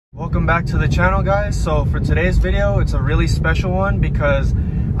Welcome back to the channel, guys. So for today's video, it's a really special one because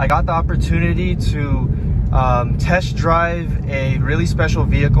I got the opportunity to test drive a really special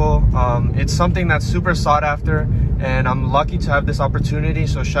vehicle. It's something that's super sought after, and I'm lucky to have this opportunity.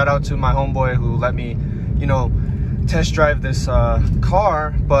 So shout out to my homeboy who let me, you know, test drive this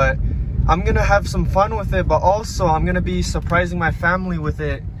car. But I'm gonna have some fun with it, but also I'm gonna be surprising my family with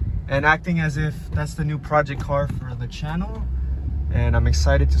it and acting as if that's the new project car for the channel. And I'm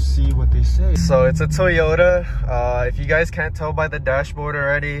excited to see what they say. So it's a Toyota. If you guys can't tell by the dashboard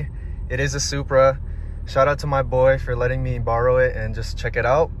already, it is a Supra. Shout out to my boy for letting me borrow it and just check it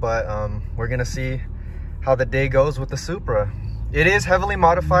out. But we're gonna see how the day goes with the Supra. It is heavily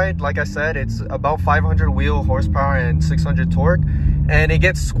modified. Like I said, it's about 500 wheel horsepower and 600 torque. And it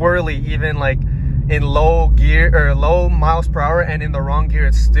gets squirrely even like in low gear or low miles per hour, and in the wrong gear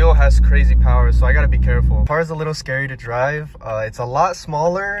it still has crazy power, so I gotta be careful. The car is a little scary to drive. It's a lot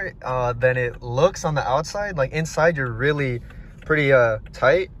smaller than it looks on the outside. Like inside you're really pretty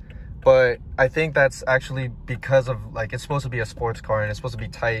tight, but I think that's actually because of like it's supposed to be a sports car and it's supposed to be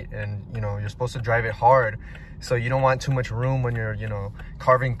tight, and you know you're supposed to drive it hard, so you don't want too much room when you're, you know,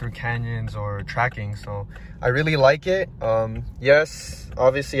 carving through canyons or tracking. So I really like it. Yes,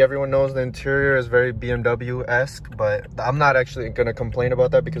 obviously everyone knows the interior is very BMW-esque, but I'm not actually gonna complain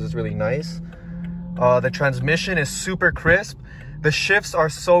about that because it's really nice. The transmission is super crisp. The shifts are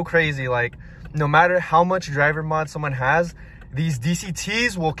so crazy. Like no matter how much driver mod someone has, these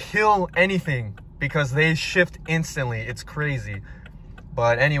DCTs will kill anything because they shift instantly. It's crazy.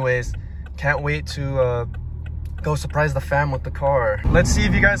 But anyways, can't wait to go surprise the fam with the car. Let's see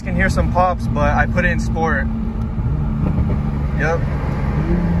if you guys can hear some pops, but I put it in sport. Yep.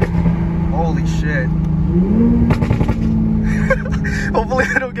 Holy shit. Hopefully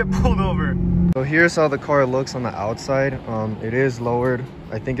I don't get pulled over. So here's how the car looks on the outside. It is lowered.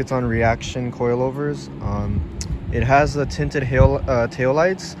 I think it's on reaction coilovers. It has the tinted tail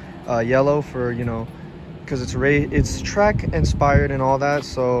lights, yellow for, you know, because it's track inspired and all that,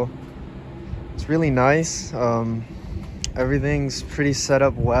 so it's really nice. Everything's pretty set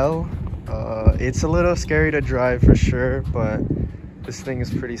up well. It's a little scary to drive for sure, but this thing is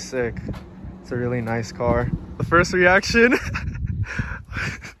pretty sick. It's a really nice car. The first reaction.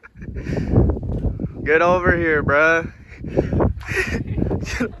 Get over here, bruh.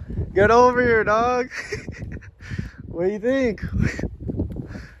 Get over here, dog. What do you think?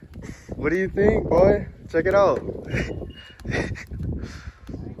 What do you think, boy? Check it out.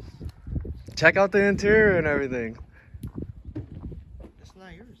 Check out the interior and everything. It's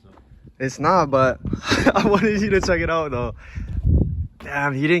not yours though. It's not, but I wanted you to check it out though.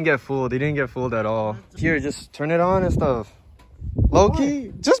 Damn, he didn't get fooled. He didn't get fooled at all. Here, just turn it on and stuff. Low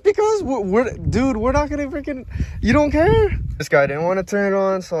key, just because we're not gonna freaking. You don't care? This guy didn't want to turn it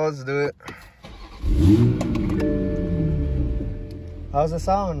on, so let's do it. How's it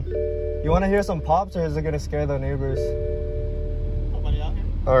sound? You want to hear some pops, or is it gonna scare the neighbors? Nobody out here.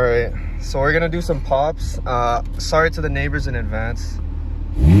 All right, so we're gonna do some pops. Sorry to the neighbors in advance.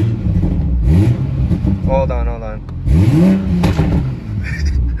 Hold on.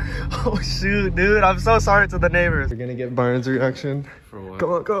 Oh shoot, dude, I'm so sorry to the neighbors. We're gonna get Byron's reaction. For what?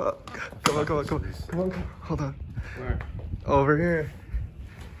 Come on. Hold on. Where? Over here.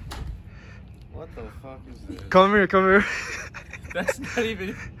 What the fuck is this? Come here. That's not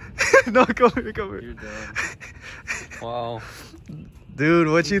even. No, come here. You're dumb. Wow. Dude,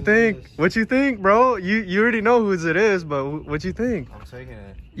 what you think? What you think, bro? You already know whose it is, but what you think? I'm taking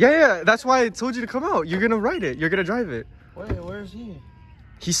it. Yeah, that's why I told you to come out. You're gonna ride it. You're gonna drive it. Wait, where is he?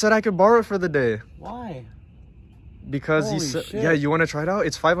 He said I could borrow it for the day. Why? Because Holy he said, shit. yeah, you want to try it out?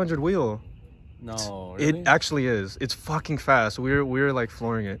 It's 500 wheel. No, really? It actually is. It's fucking fast. We're like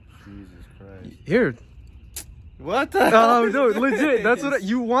flooring it. Jesus Christ. Here. What the hell? Oh, dude, legit. That's what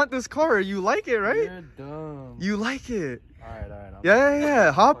you want this car. You like it, right? You're dumb. You like it. Alright.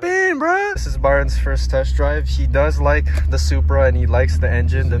 Yeah. Hop in, bruh. This is Byron's first test drive. He does like the Supra and he likes the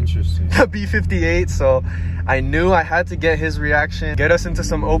engine, the B58. So I knew I had to get his reaction. Get us into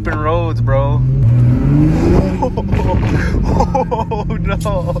some open roads, bro. Oh no.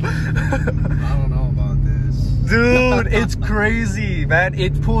 I don't know about this. Dude, it's crazy, man.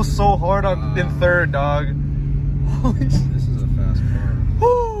 It pulls so hard on in third, dog. This is a fast car.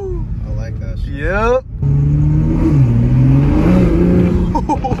 Woo. I like that shit. Yep.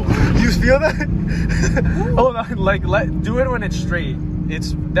 You feel that? Hold on, like do it when it's straight.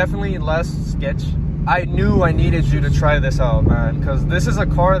 It's definitely less sketch. I knew I needed you to try this out, man, because this is a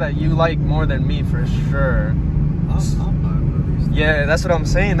car that you like more than me for sure. I'm not one of these. Yeah, that's what I'm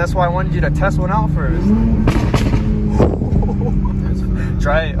saying. That's why I wanted you to test one out first.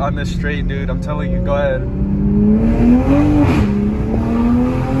 Try it on this straight, dude. I'm telling you. Go ahead.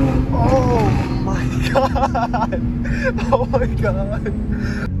 Oh my god. Oh my god.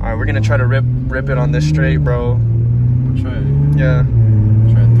 All right, we're gonna try to rip it on this straight, bro. We'll try it. Yeah.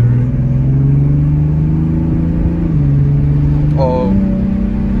 Try it through. Oh.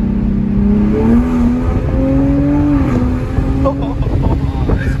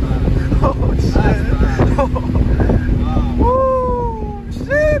 Oh shit. Woo,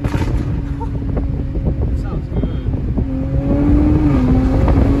 shit. That sounds good.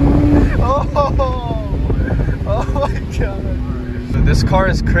 Oh my god. This car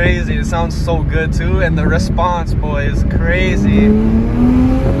is crazy. It sounds so good too, and the response, boy, is crazy.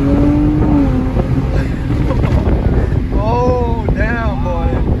 Oh damn,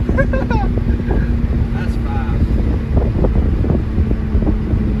 boy. That's fast.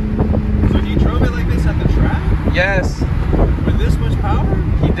 So he drove it like this at the track? Yes, With this much power?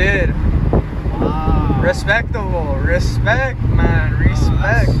 he did. Wow. Respectable. Respect, man.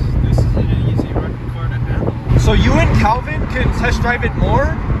 Respect. This is an easy car to handle. So you and Calvin can test drive it more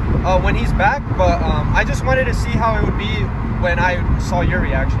when he's back, but I just wanted to see how it would be when I saw your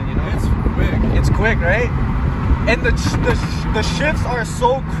reaction, you know? It's quick. It's quick, right? And the shifts are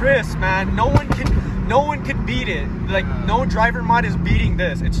so crisp, man. No one can beat it. Like, no driver mod is beating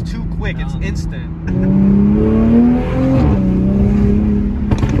this. It's too quick. It's instant.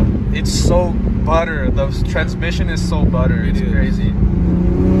 It's so butter. The transmission is so butter. It's crazy.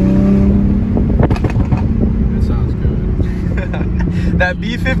 It sounds good. That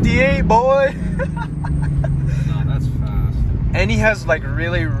B58, boy. No, that's fast. And he has like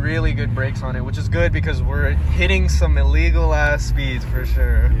really good brakes on it, which is good because we're hitting some illegal ass speeds for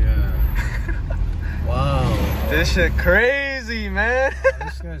sure. Yeah. Wow. This shit crazy, man.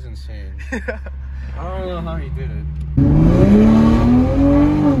 This guy's insane. I don't know how he did it.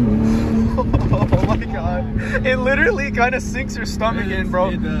 Oh my god. It literally kind of sinks your stomach in, bro.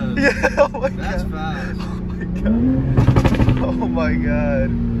 It does. Yeah, oh my That's god. fast. Oh my god. Oh my god.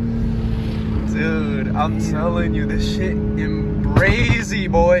 Dude, I'm telling you, this shit crazy,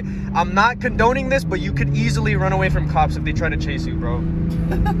 boy. I'm not condoning this, but you could easily run away from cops if they try to chase you, bro.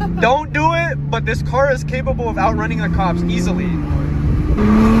 Don't do it, but this car is capable of outrunning the cops easily.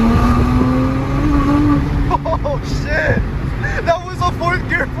 Oh shit! That was a fourth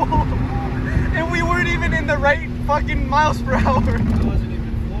gear pull, and we weren't even in the right fucking miles per hour. It wasn't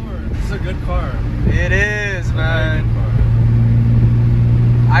even floored. This is a good car. It is, man.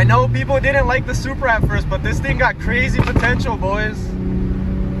 I know people didn't like the Supra at first, but this thing got crazy potential, boys.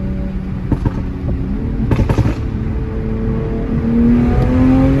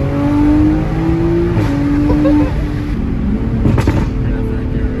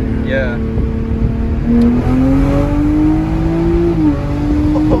 Yeah.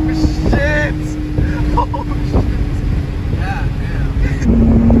 Oh shit! Oh shit! Yeah, damn.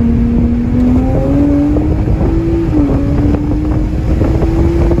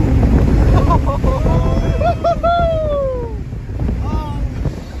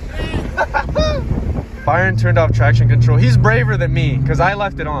 Byron turned off traction control. He's braver than me because I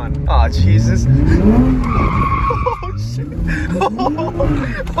left it on. Oh Jesus! Oh shit! Oh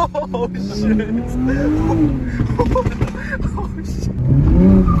shit! Oh shit! Oh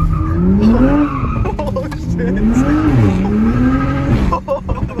shit!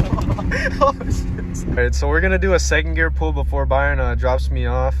 Oh shit! Alright, so we're gonna do a second gear pull before Byron drops me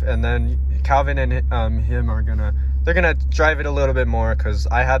off, and then Calvin and him are gonna drive it a little bit more because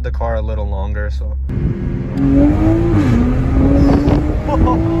I had the car a little longer, so.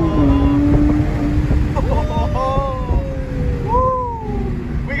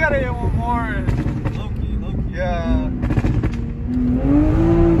 We gotta hit one more. Loki. Yeah.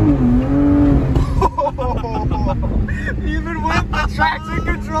 Even with the traction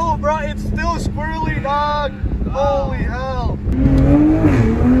control, bro, it's still squirrely, dog. Holy hell.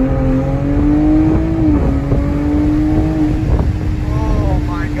 Oh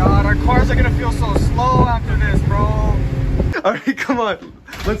my god, our cars are gonna feel so slow after this, bro. Alright, come on.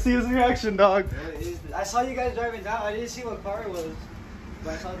 Let's see his reaction, dog. I saw you guys driving down. I didn't see what car it was,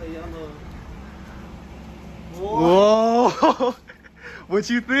 but I saw the yellow. Whoa. What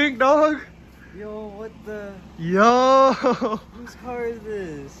you think, dog? Yo, what the? Yo. Whose car is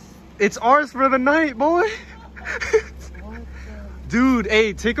this? It's ours for the night, boy. What the? Dude,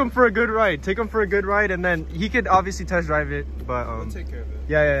 hey, take him for a good ride. Take him for a good ride, and then he could obviously test drive it, but I'll take care of it.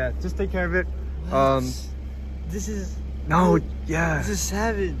 yeah. Just take care of it. What? This is. No, yeah. This is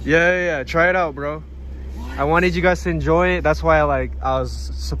savage. Yeah. Try it out, bro. What? I wanted you guys to enjoy it. That's why I was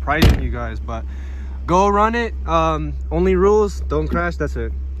surprising you guys, but Go run it. Only rules, don't crash. That's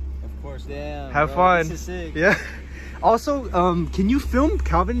it. Of course. Damn. Have bro, fun. This is sick. Yeah. Also, can you film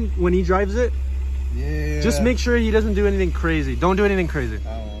Calvin when he drives it? Yeah. Just make sure he doesn't do anything crazy. Don't do anything crazy. Oh.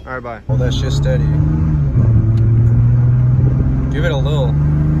 All right, bye. Hold that shit steady. Give it a little.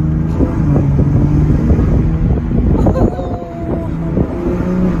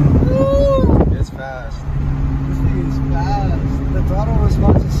 It's fast. This thing is fast. The throttle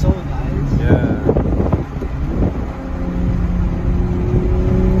response is so nice. Yeah.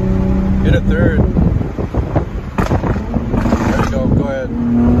 Get a third. There you go. Go ahead.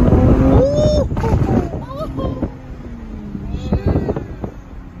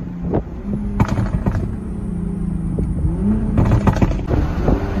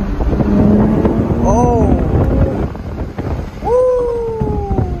 Oh. Woo.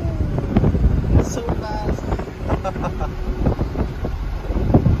 It's so fast.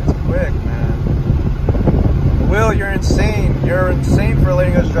 It's quick, man. Will, you're insane. You're insane for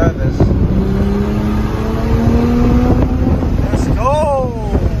letting us drive this. Let's go.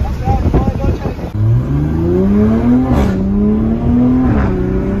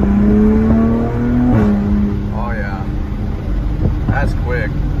 Oh yeah. That's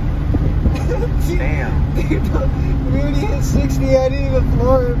quick. Damn. Dude, we already hit 60. I didn't even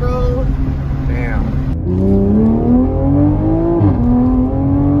floor it, bro. Damn.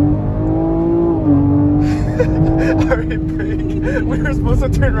 All right, brake. We were supposed to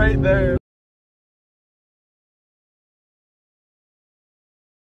turn right there.